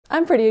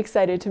I'm pretty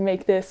excited to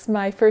make this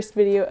my first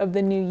video of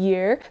the new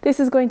year. This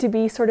is going to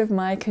be sort of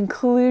my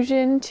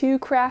conclusion to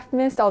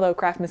Craftmas, although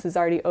Craftmas is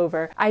already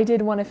over. I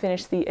did want to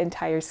finish the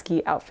entire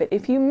ski outfit.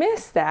 If you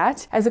missed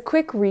that, as a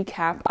quick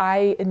recap,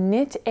 I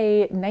knit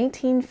a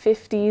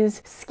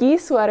 1950s ski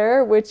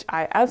sweater, which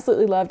I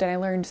absolutely loved and I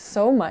learned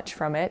so much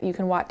from it. You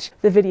can watch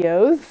the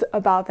videos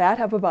about that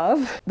up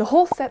above. The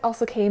whole set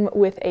also came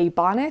with a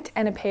bonnet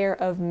and a pair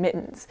of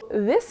mittens.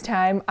 This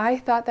time, I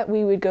thought that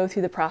we would go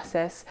through the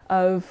process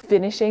of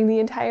finishing the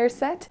entire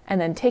set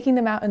and then taking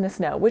them out in the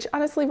snow, which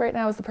honestly right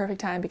now is the perfect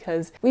time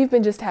because we've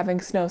been just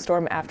having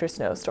snowstorm after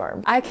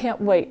snowstorm. I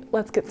can't wait.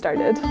 Let's get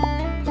started.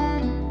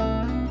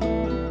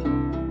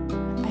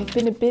 I've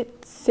been a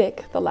bit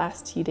sick the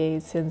last few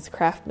days since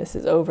Craftmas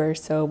is over,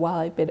 so while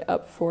I've been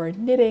up for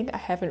knitting, I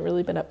haven't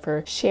really been up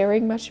for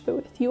sharing much of it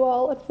with you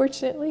all,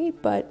 unfortunately,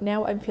 but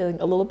now I'm feeling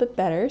a little bit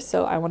better,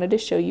 so I wanted to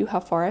show you how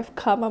far I've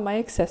come on my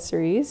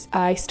accessories.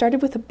 I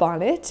started with a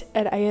bonnet,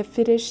 and I have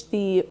finished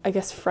the, I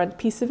guess, front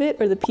piece of it,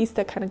 or the piece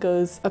that kind of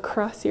goes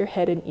across your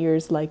head and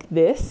ears like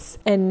this,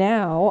 and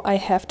now I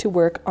have to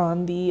work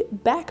on the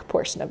back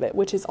portion of it,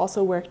 which is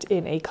also worked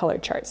in a color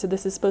chart. So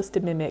this is supposed to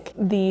mimic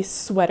the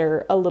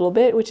sweater a little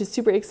bit, which is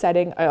super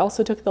exciting. I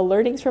also took the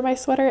learnings from my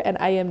sweater and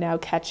I am now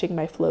catching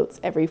my floats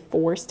every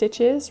 4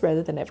 stitches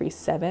rather than every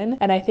 7.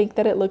 And I think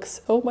that it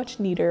looks so much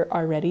neater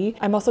already.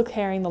 I'm also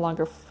carrying the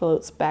longer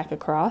floats back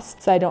across,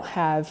 so I don't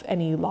have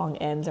any long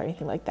ends or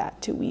anything like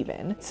that to weave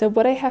in. So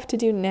what I have to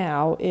do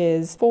now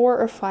is 4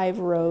 or 5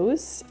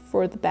 rows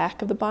for the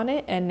back of the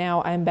bonnet, and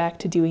now I'm back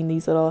to doing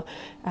these little,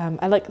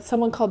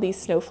 someone called these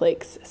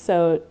snowflakes.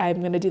 So I'm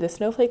going to do the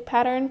snowflake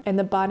pattern, and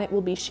the bonnet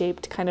will be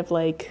shaped kind of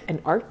like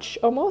an arch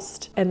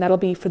almost, and that'll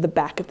be for the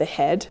back of the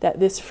head that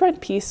this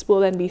front piece will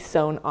then be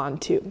sewn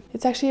onto.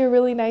 It's actually a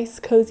really nice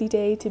cozy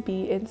day to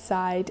be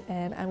inside,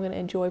 and I'm going to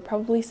enjoy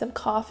probably some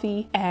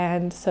coffee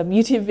and some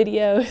YouTube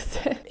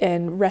videos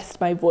and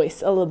rest my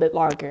voice a little bit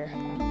longer.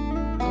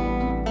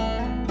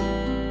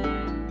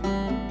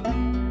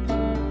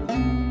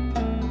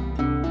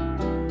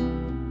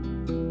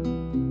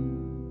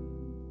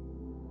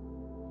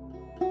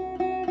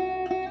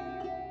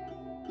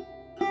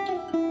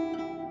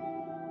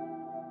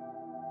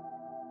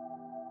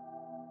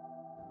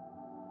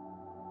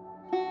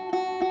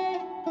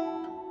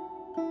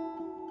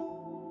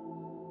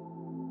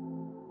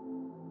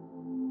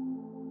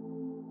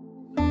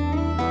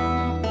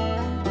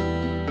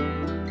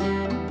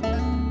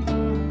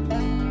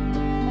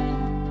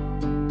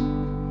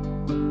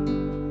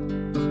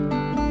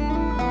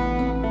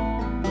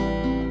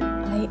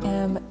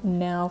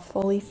 Now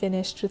fully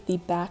finished with the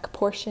back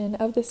portion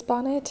of this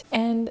bonnet,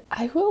 and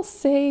I will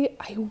say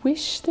I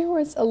wish there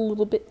was a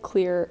little bit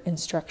clearer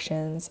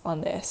instructions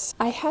on this.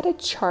 I had a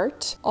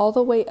chart all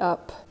the way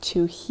up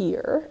to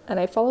here and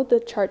I followed the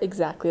chart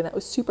exactly, and that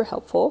was super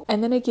helpful,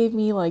 and then it gave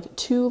me like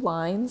 2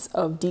 lines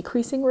of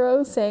decreasing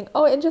rows saying,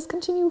 oh, and just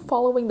continue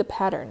following the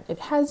pattern. It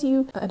has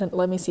you,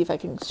 let me see if I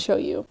can show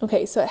you.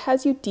 Okay, so it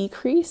has you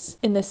decrease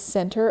in the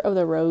center of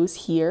the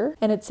rows here,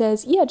 and it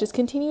says, yeah, just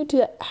continue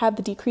to have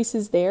the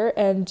decreases there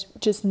and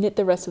just knit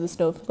the rest of the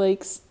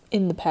snowflakes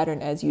in the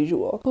pattern as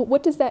usual. But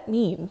what does that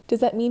mean? Does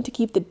that mean to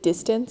keep the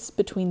distance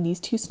between these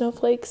 2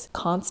 snowflakes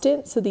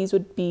constant, so these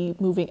would be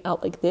moving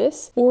out like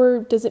this?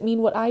 Or does it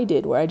mean what I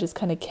did, where I just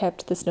kind of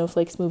kept the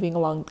snowflakes moving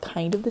along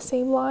kind of the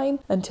same line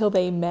until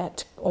they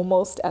met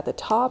almost at the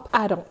top?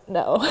 I don't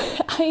know.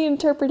 I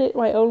interpret it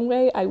my own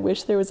way. I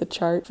wish there was a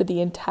chart for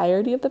the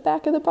entirety of the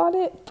back of the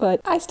bonnet,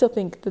 but I still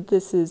think that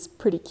this is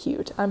pretty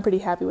cute. I'm pretty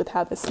happy with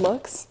how this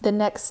looks. The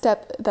next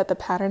step that the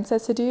pattern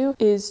says to do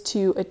is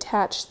to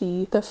attach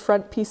the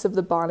front piece of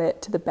the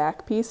bonnet to the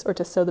back piece, or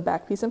to sew the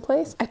back piece in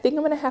place. I think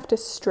I'm gonna have to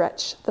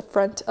stretch the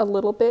front a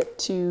little bit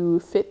to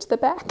fit the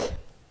back.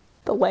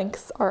 The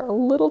lengths are a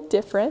little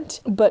different,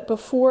 but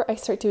before I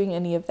start doing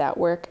any of that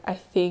work, I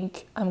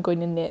think I'm going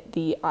to knit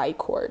the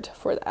I-cord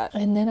for that,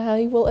 and then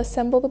I will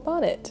assemble the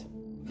bonnet.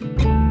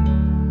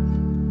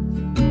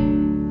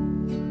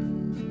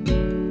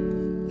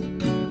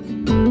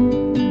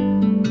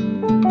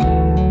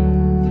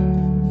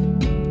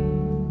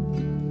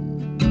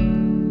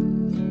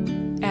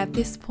 At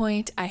this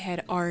point, I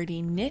had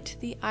already knit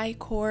the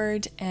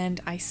I-cord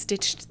and I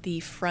stitched the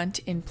front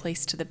in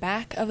place to the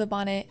back of the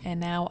bonnet, and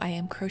now I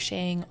am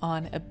crocheting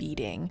on a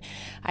beading.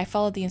 I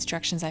followed the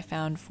instructions I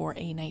found for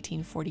a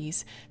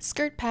 1940s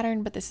skirt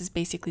pattern, but this is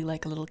basically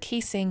like a little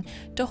casing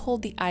to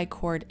hold the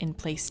I-cord in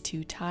place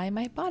to tie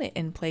my bonnet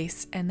in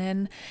place, and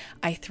then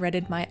I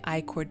threaded my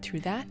I-cord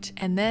through that,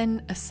 and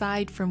then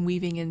aside from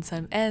weaving in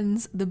some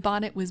ends, the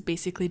bonnet was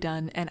basically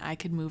done and I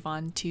could move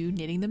on to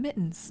knitting the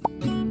mittens.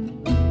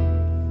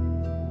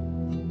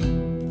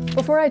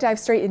 Before I dive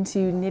straight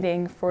into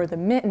knitting for the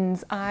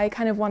mittens, I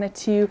kind of wanted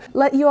to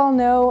let you all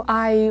know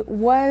I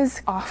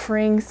was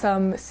offering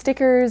some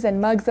stickers and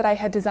mugs that I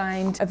had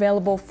designed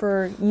available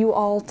for you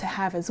all to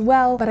have as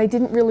well, but I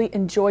didn't really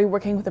enjoy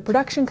working with a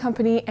production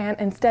company, and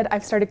instead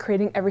I've started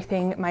creating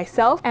everything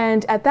myself.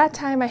 And at that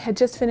time I had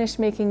just finished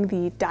making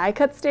the die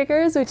cut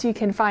stickers, which you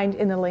can find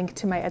in the link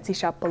to my Etsy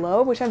shop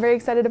below, which I'm very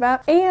excited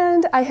about.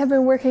 And I have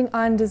been working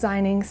on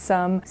designing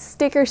some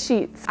sticker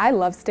sheets. I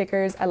love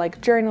stickers, I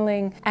like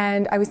journaling,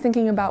 and I was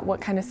thinking about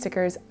what kind of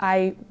stickers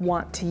I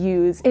want to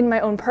use in my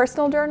own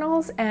personal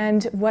journals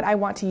and what I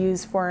want to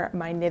use for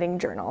my knitting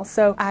journal.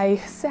 So I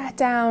sat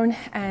down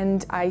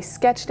and I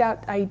sketched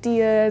out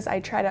ideas, I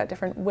tried out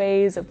different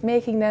ways of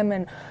making them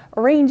and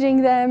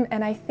arranging them,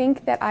 and I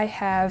think that I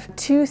have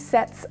 2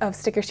 sets of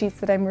sticker sheets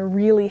that I'm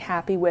really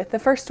happy with. The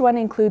first one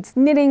includes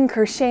knitting,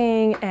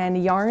 crocheting,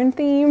 and yarn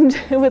themed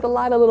with a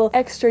lot of little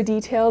extra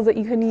details that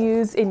you can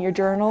use in your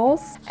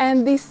journals.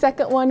 And the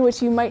second one,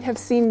 which you might have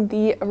seen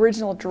the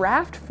original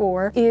draft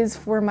for, is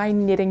for my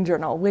knitting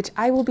journal, which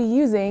I will be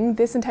using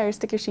this entire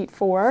sticker sheet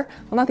for,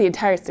 well, not the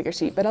entire sticker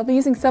sheet, but I'll be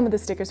using some of the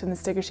stickers from the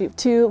sticker sheet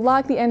to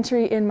log the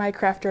entry in my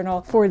craft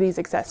journal for these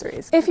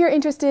accessories. If you're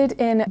interested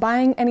in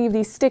buying any of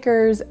these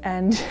stickers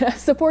and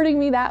supporting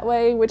me that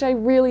way, which I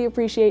really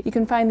appreciate, you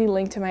can find the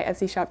link to my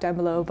Etsy shop down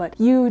below, but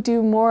you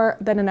do more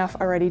than enough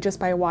already just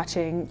by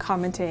watching,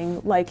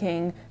 commenting,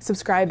 liking,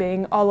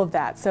 subscribing, all of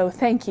that. So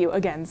thank you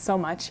again so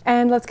much.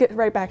 And let's get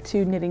right back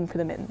to knitting for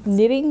the mittens.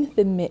 Knitting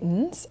the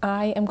mittens,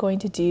 I am going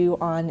to do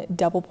on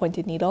double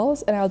pointed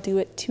needles, and I'll do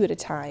it 2 at a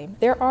time.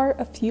 There are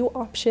a few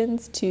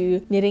options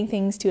to knitting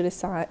things 2 at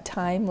a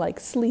time, like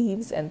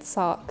sleeves and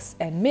socks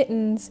and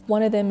mittens.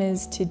 One of them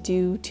is to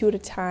do 2 at a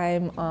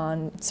time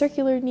on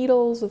circular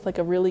needles with like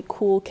a really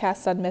cool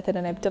cast on method,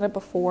 and I've done it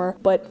before,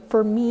 but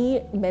for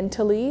me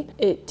mentally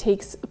it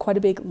takes quite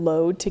a big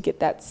load to get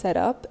that set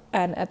up,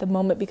 and at the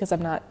moment, because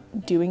I'm not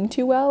doing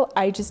too well,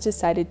 I just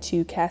decided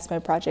to cast my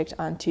project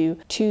onto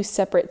 2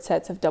 separate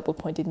sets of double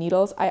pointed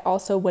needles. I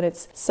also, when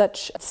it's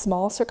such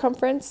small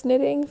circumference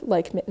knitting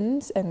like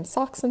mittens and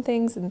socks and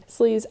things and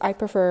sleeves, I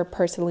prefer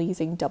personally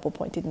using double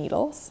pointed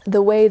needles.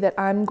 The way that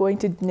I'm going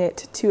to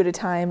knit 2 at a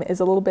time is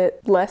a little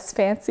bit less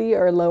fancy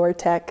or lower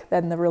tech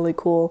than the really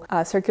cool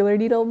circular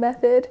needle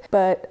method,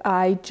 but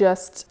I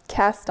just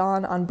cast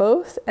on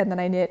both, and then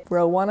I knit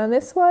row 1 on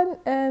this one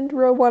and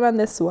row 1 on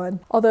this one.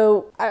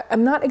 Although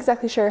I'm not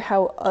exactly sure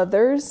how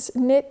others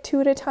knit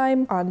 2 at a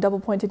time on double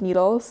pointed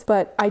needles,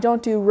 but I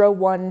don't do row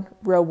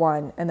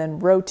 1, and then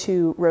row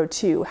 2, row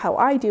 2. How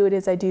I do it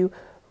is I do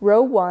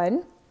row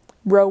 1,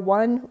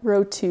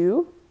 row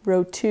 2,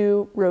 row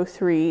 2, row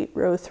 3,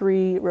 row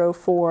 3, row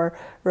 4,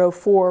 row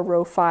 4,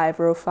 row 5,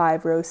 row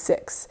 5, row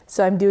 6.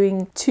 So I'm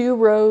doing 2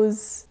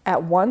 rows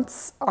at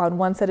once on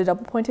one set of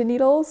double pointed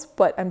needles,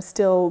 but I'm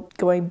still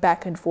going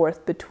back and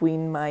forth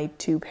between my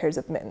 2 pairs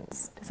of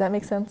mittens. Does that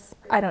make sense?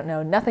 I don't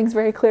know. Nothing's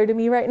very clear to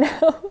me right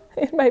now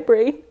in my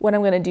brain. What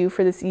I'm going to do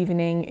for this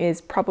evening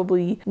is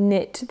probably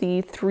knit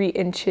the 3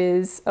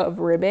 inches of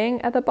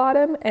ribbing at the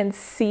bottom and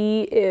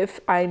see if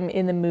I'm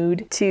in the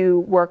mood to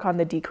work on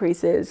the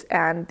decreases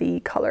and the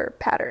color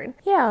pattern.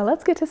 Yeah,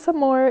 let's get to some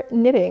more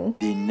knitting.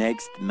 The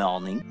next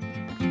morning.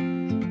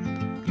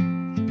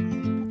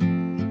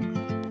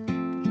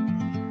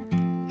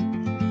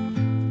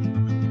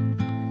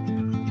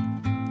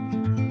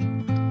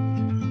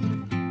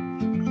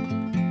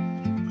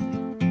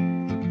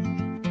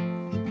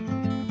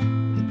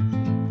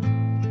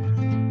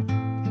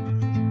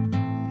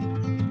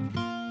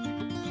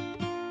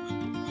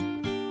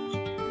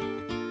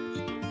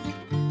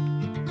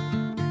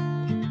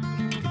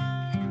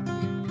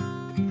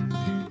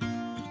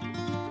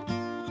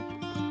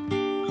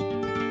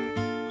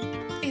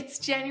 It's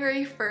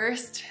January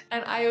 1st,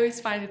 and I always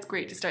find it's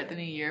great to start the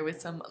new year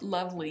with some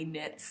lovely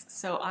knits.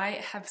 So I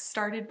have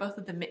started both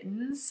of the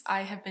mittens.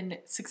 I have been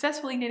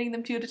successfully knitting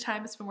them 2 at a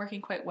time. It's been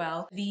working quite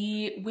well.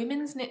 The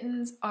women's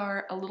mittens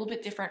are a little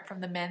bit different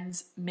from the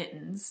men's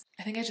mittens.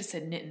 I think I just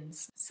said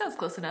mittens. Sounds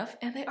close enough,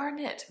 and they are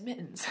knit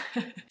mittens.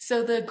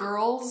 So the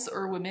girls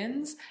or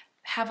women's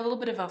have a little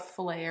bit of a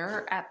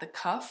flare at the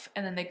cuff,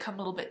 and then they come a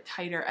little bit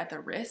tighter at the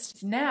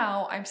wrist.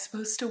 Now I'm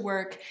supposed to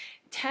work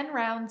 10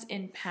 rounds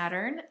in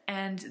pattern,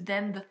 and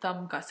then the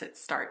thumb gusset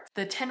starts.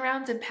 The 10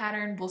 rounds in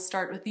pattern will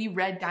start with the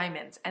red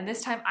diamonds, and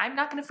this time I'm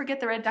not going to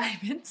forget the red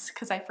diamonds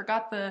because I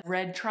forgot the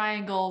red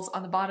triangles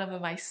on the bottom of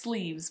my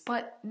sleeves,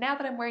 but now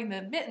that I'm wearing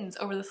the mittens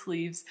over the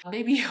sleeves,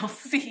 maybe you'll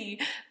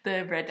see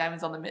the red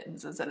diamonds on the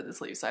mittens instead of the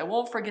sleeves, so I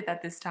won't forget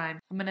that this time.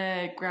 I'm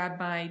gonna grab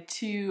my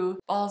 2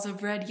 balls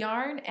of red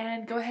yarn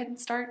and go ahead and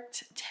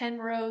start 10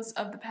 rows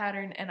of the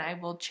pattern, and I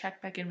will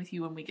check back in with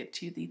you when we get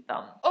to the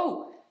thumb.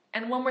 Oh!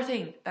 And one more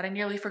thing that I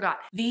nearly forgot.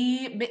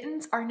 The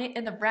mittens are knit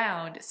in the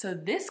round, so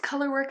this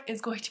color work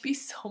is going to be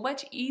so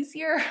much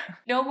easier.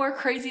 No more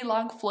crazy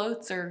long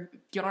floats or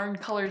yarn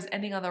colors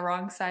ending on the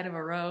wrong side of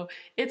a row.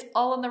 It's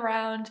all in the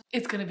round.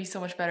 It's gonna be so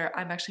much better.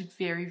 I'm actually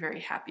very,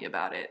 very happy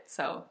about it.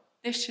 So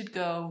this should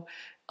go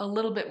a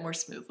little bit more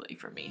smoothly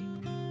for me.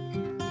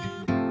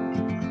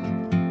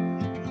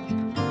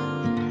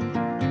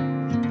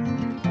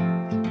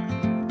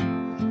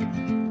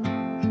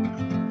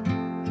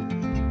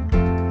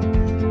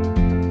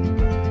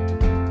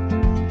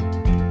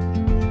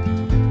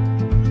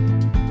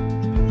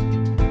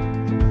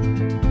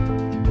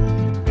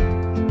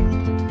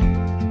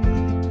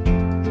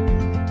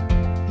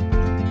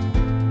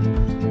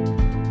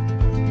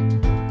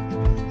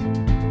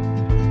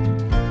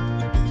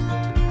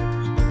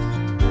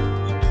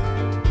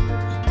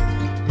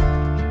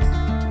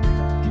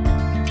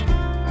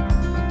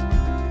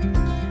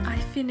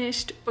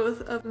 finished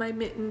both of my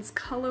mittens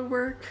color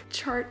work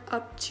chart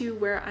up to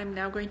where I'm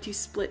now going to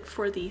split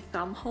for the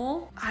thumb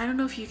hole. I don't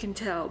know if you can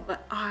tell,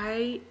 but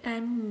I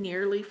am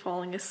nearly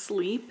falling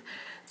asleep.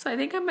 So I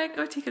think I might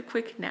go take a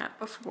quick nap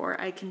before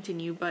I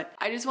continue, but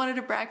I just wanted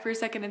to brag for a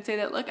second and say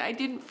that, look, I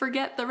didn't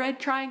forget the red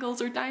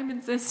triangles or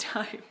diamonds this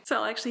time. So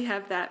I'll actually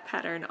have that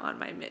pattern on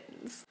my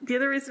mittens. The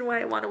other reason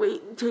why I want to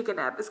wait and take a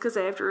nap is because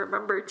I have to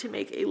remember to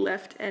make a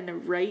left and a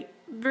right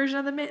version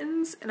of the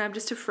mittens, and I'm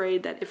just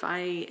afraid that if I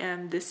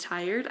am this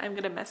tired, I'm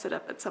gonna mess it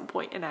up at some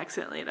point and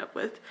accidentally end up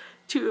with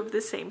two of the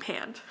same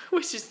hand,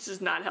 which is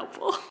just not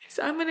helpful.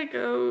 So I'm gonna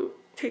go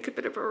take a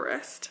bit of a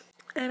rest,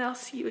 and I'll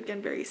see you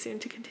again very soon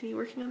to continue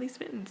working on these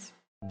mittens.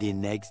 The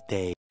next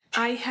day.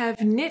 I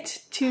have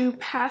knit to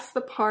past the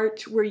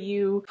part where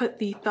you put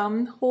the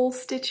thumb hole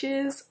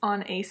stitches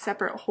on a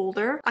separate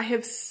holder. I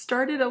have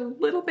started a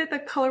little bit the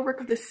color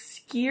work of the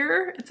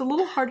skier. It's a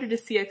little harder to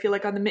see, I feel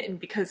like, on the mitten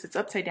because it's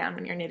upside down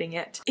when you're knitting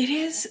it. It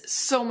is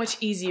so much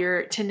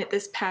easier to knit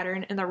this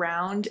pattern in the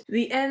round.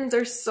 The ends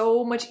are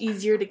so much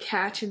easier to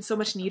catch and so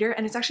much neater,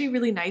 and it's actually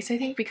really nice, I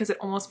think, because it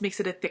almost makes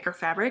it a thicker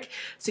fabric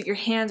so your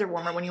hands are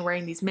warmer when you're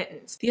wearing these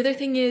mittens. The other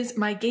thing is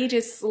my gauge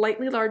is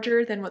slightly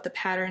larger than what the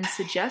pattern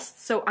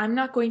suggests, so I'm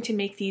not going to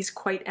make these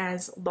quite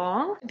as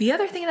long. The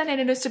other thing that I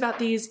noticed about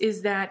these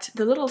is that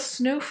the little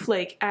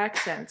snowflake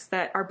accents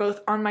that are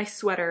both on my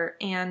sweater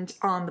and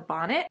on the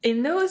bonnet,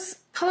 in those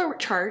color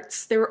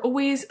charts, they were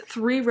always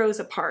 3 rows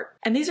apart.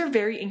 And these are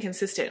very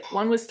inconsistent.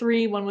 One was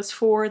 3, one was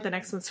 4, the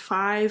next one's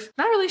 5.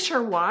 Not really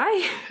sure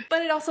why,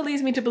 but it also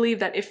leads me to believe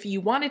that if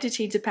you wanted to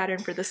change the pattern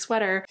for the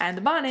sweater and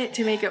the bonnet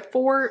to make it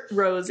 4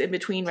 rows in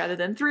between rather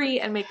than 3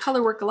 and make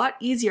color work a lot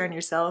easier on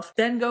yourself,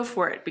 then go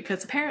for it,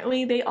 because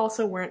apparently they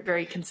also weren't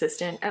very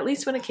consistent, at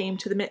least when it came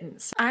to the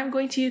mittens. I'm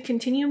going to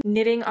continue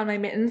knitting on my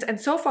mittens, and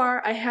so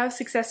far I have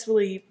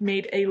successfully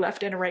made a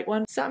left and a right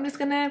one. So I'm just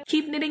gonna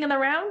keep knitting in the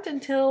round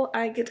until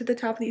I get to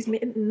the top of these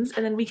mittens,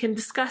 and then we can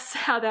discuss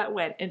how that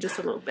went in just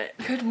a little bit.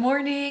 Good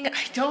morning.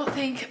 I don't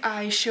think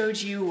I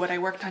showed you what I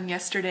worked on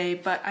yesterday,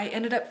 but I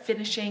ended up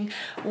finishing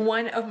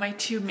one of my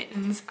 2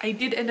 mittens. I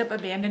did end up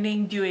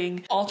abandoning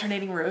doing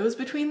alternating rows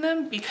between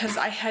them because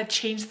I had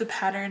changed the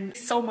pattern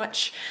so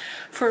much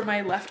for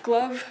my left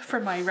glove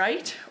from my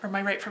right, or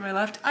my right from my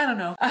left, I don't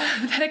know,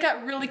 that it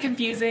got really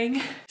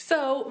confusing.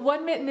 So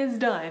one mitten is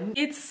done.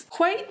 It's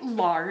quite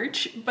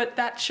large, but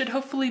that should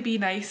hopefully be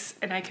nice,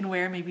 and I can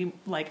wear maybe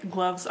like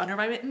gloves under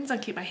my mittens and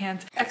keep my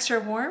hands extra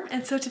warm.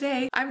 And so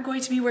today I'm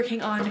going to be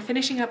working on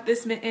finishing up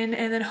this mitten,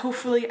 and then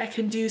hopefully I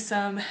can do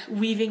some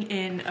weaving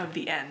in of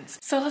the ends.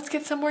 So let's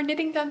get some more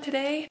knitting done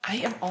today. I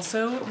am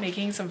also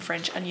making some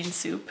French onion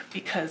soup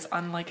because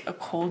on like a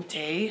cold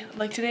day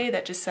like today,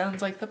 that just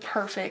sounds like the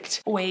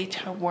perfect way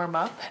to warm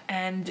up,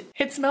 and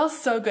it smells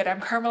so good.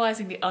 I'm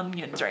caramelizing the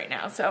onions right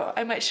now, so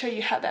I might show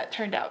you how that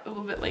turned out a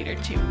little bit later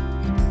too.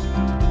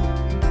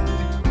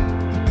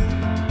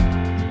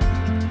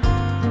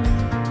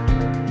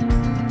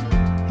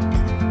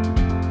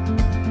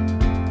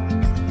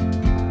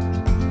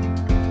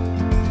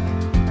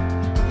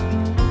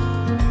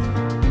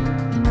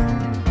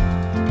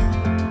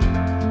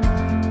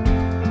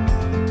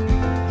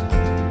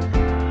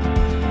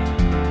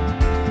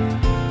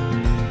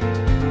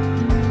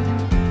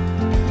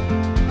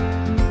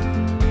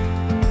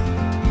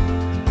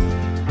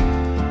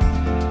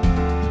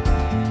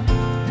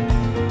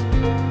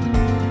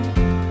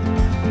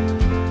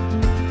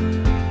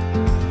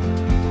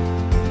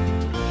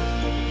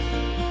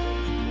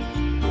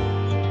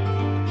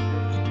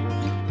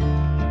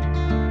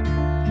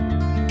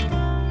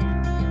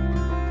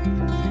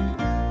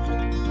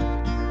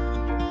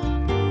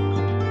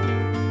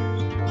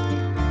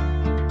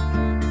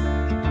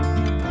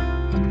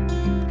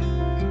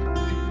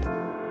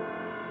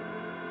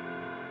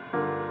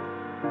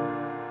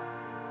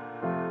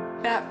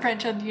 That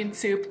French onion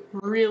soup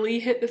really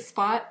hit the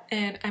spot,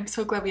 and I'm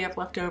so glad we have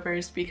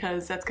leftovers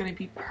because that's going to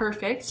be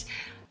perfect,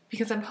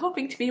 because I'm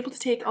hoping to be able to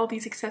take all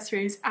these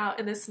accessories out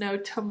in the snow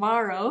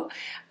tomorrow.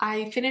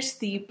 I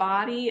finished the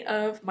body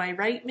of my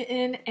right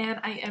mitten, and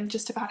I am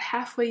just about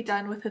halfway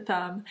done with the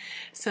thumb.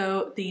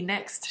 So the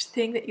next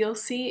thing that you'll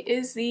see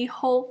is the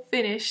whole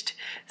finished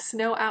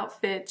snow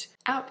outfit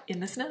out in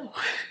the snow.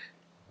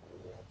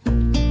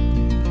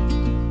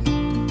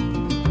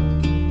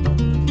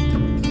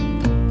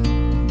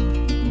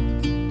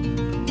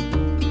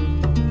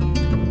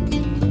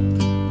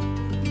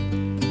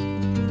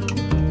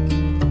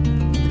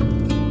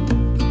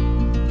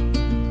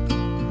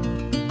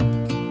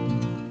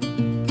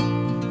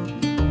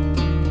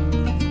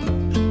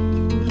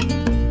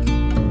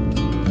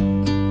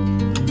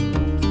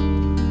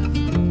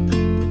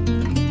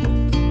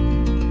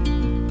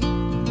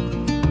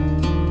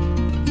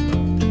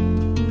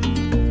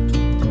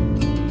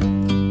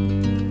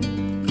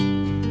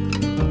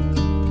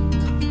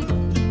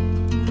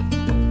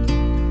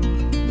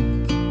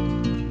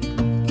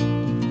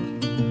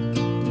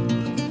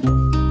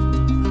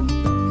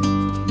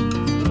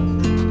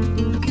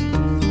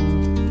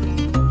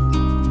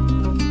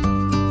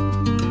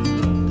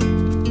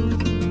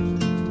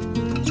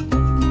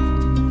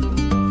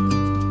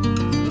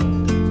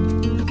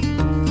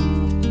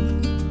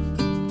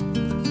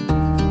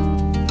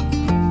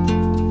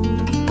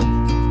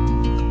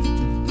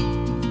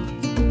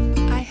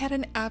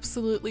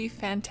 absolutely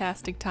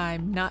fantastic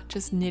time, not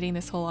just knitting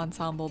this whole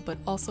ensemble, but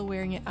also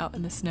wearing it out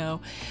in the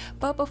snow.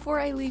 But before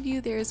I leave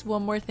you, there's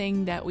one more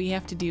thing that we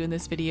have to do in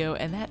this video,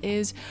 and that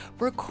is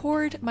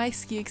record my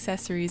ski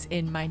accessories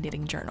in my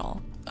knitting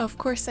journal. Of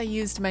course, I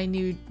used my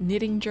new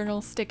knitting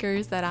journal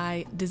stickers that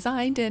I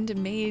designed and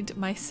made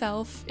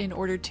myself in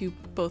order to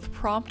both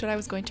prompt what I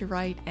was going to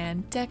write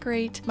and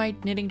decorate my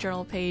knitting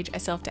journal page. I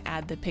still have to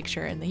add the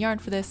picture and the yarn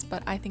for this,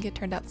 but I think it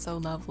turned out so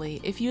lovely.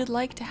 If you would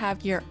like to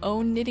have your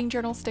own knitting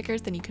journal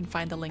stickers, then you can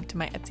find the link to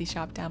my Etsy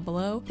shop down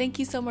below. Thank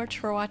you so much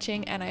for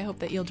watching, and I hope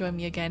that you'll join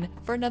me again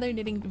for another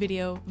knitting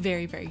video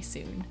very, very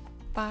soon.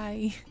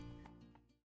 Bye!